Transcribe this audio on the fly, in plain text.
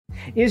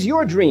Is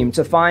your dream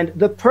to find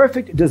the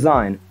perfect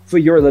design for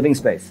your living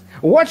space?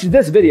 Watch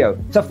this video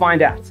to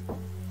find out.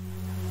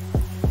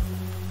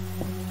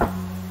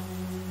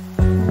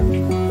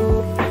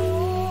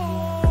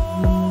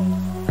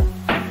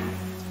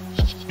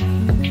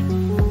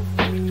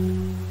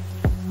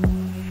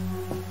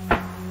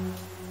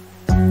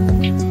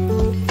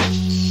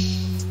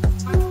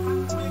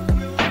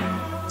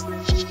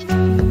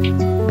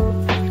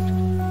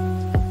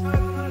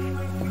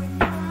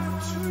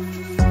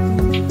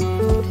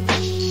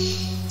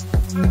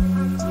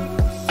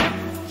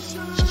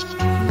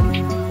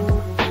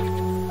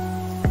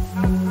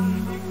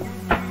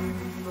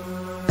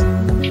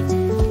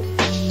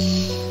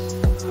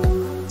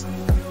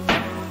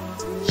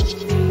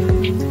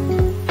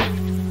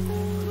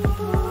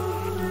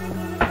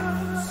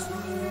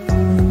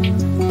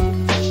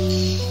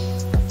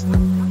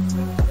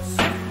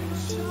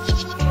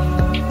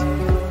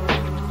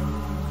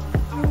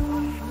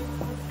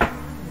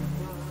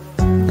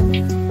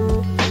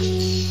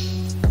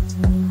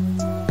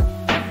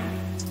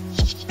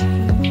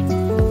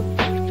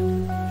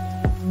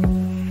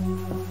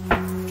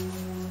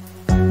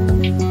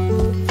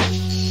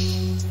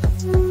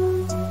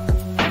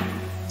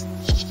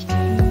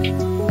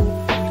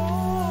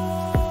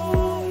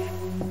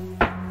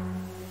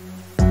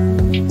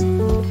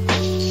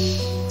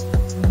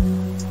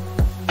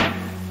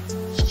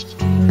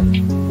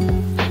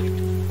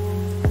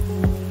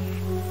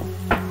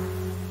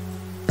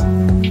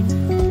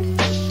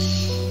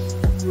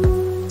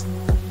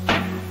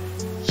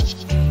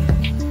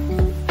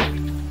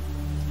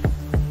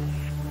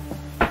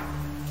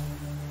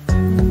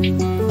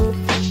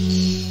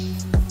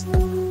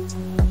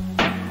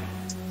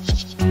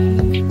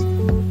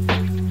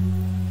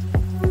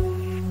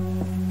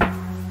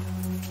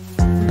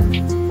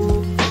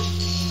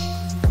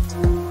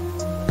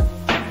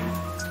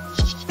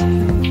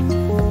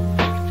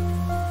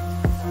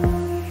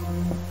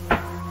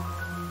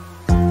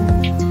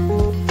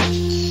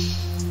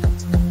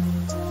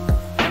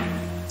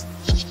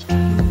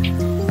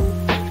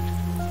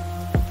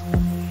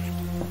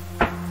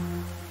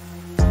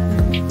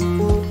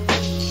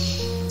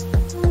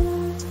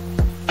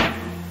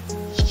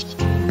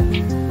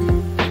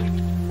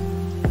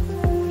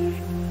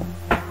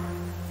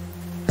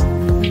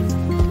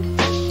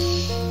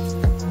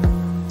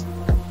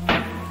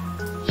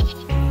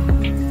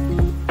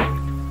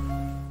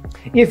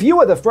 If you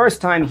are the first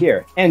time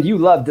here and you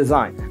love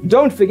design,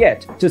 don't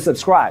forget to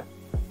subscribe.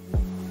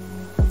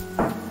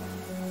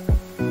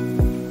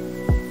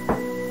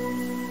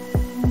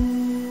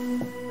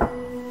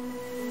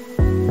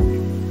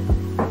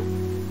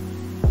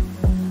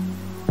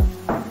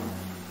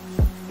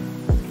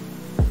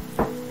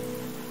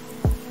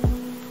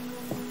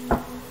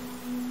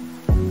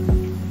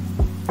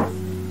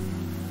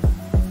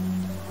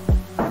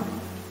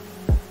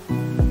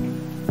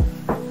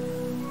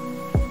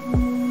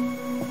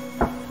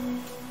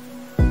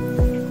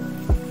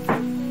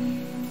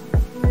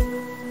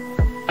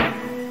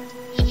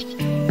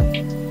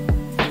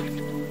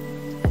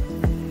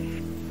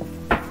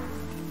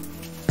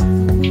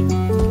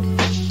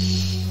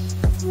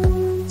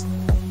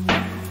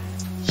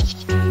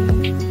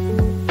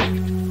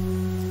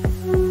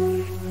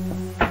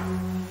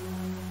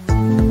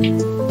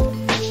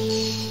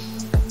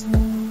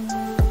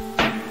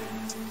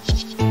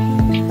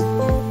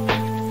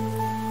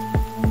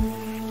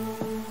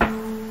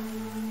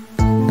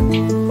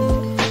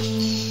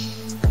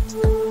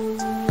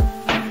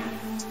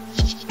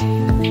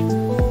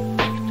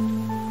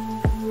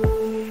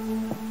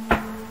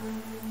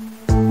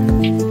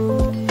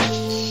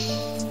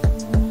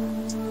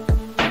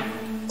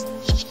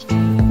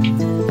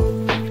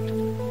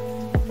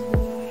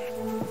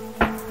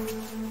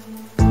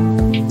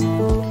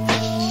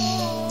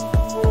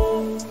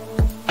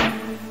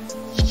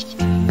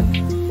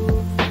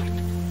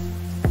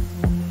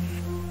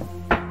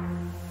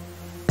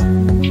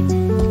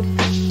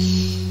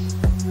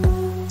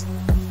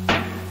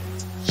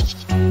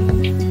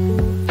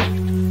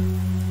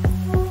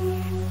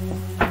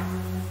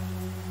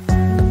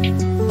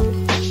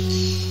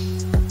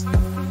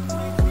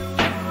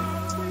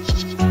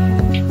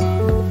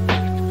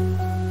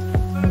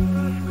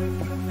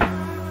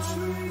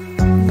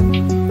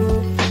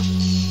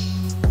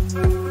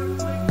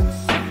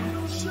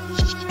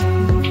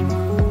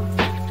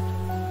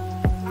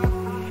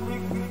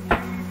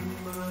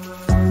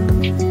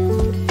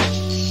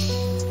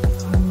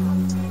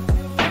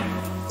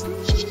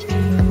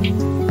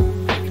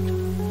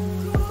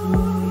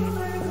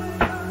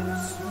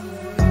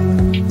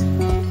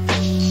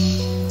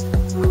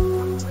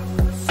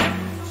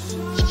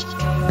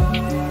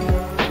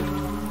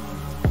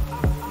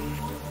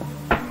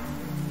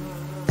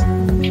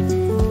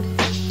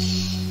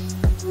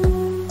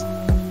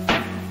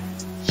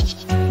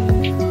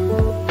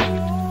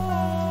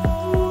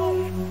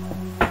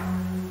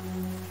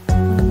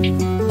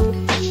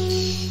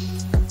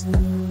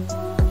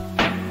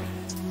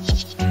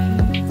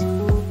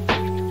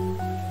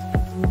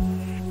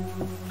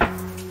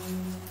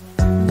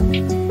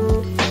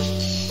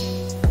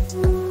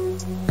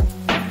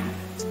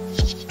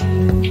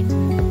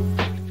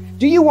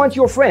 you want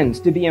your friends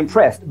to be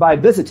impressed by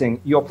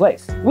visiting your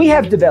place. We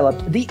have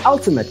developed the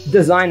ultimate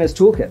designer's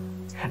toolkit.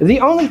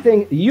 The only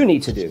thing you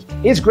need to do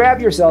is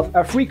grab yourself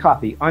a free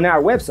copy on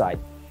our website,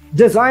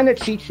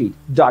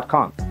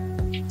 designercheatsheet.com.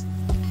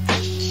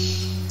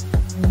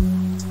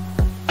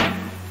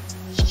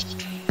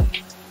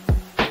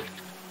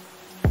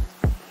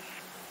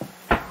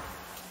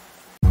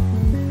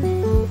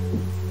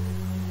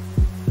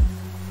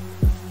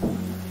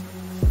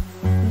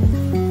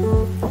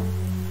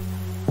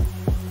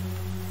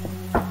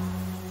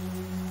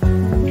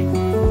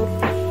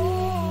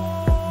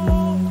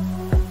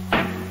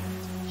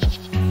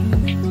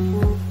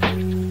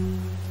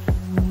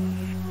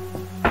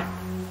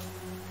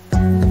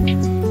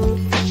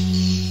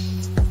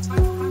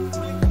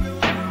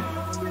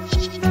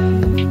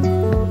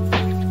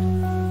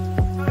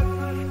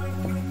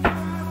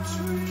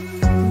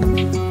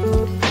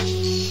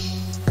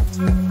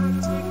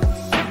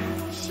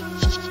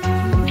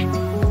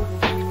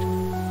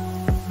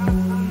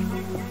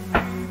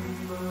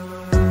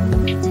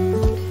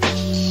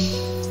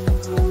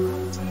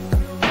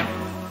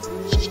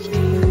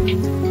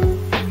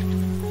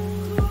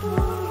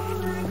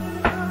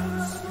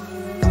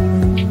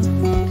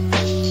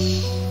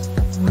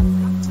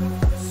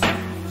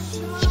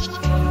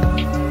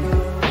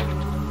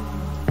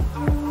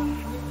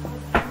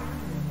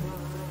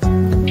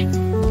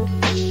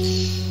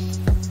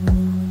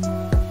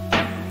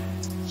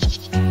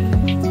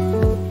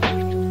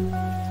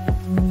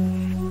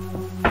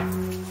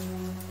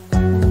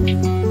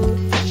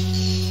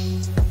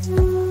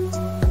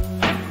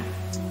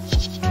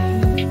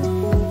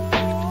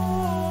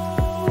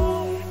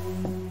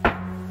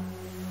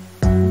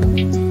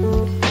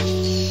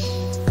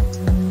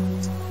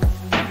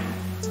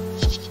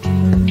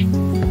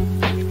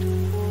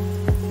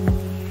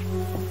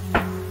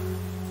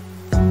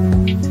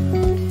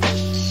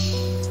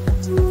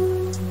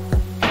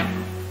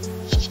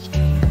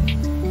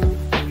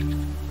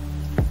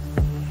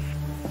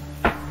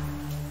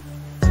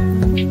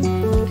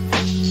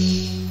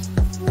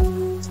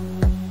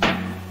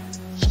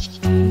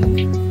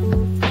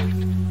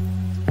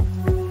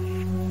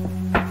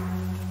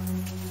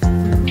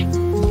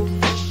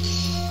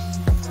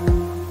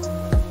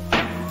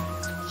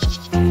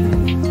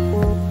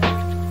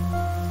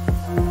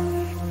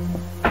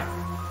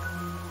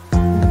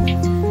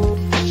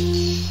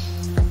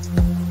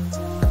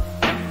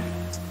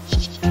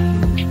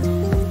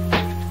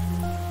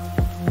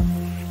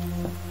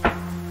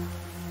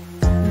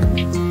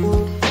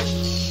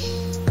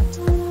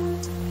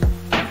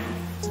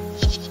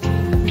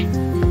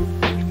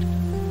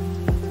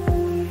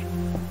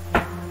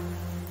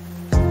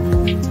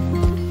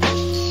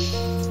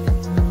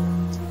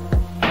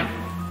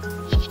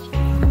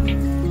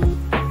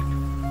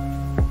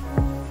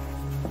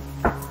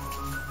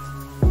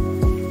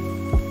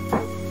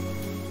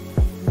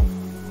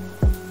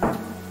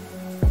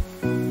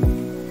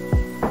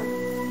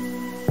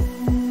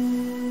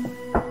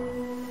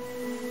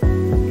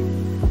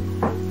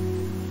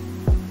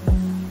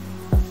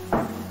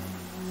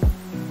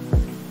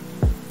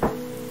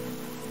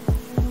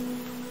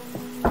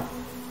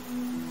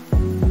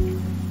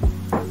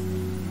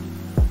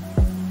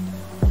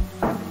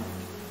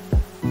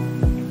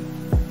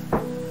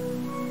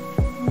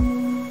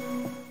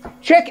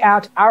 Check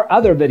out our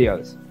other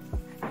videos.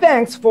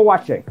 Thanks for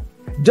watching.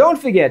 Don't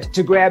forget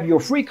to grab your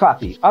free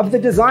copy of the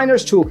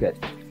Designer's Toolkit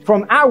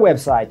from our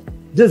website,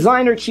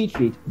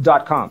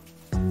 designercheatsheet.com.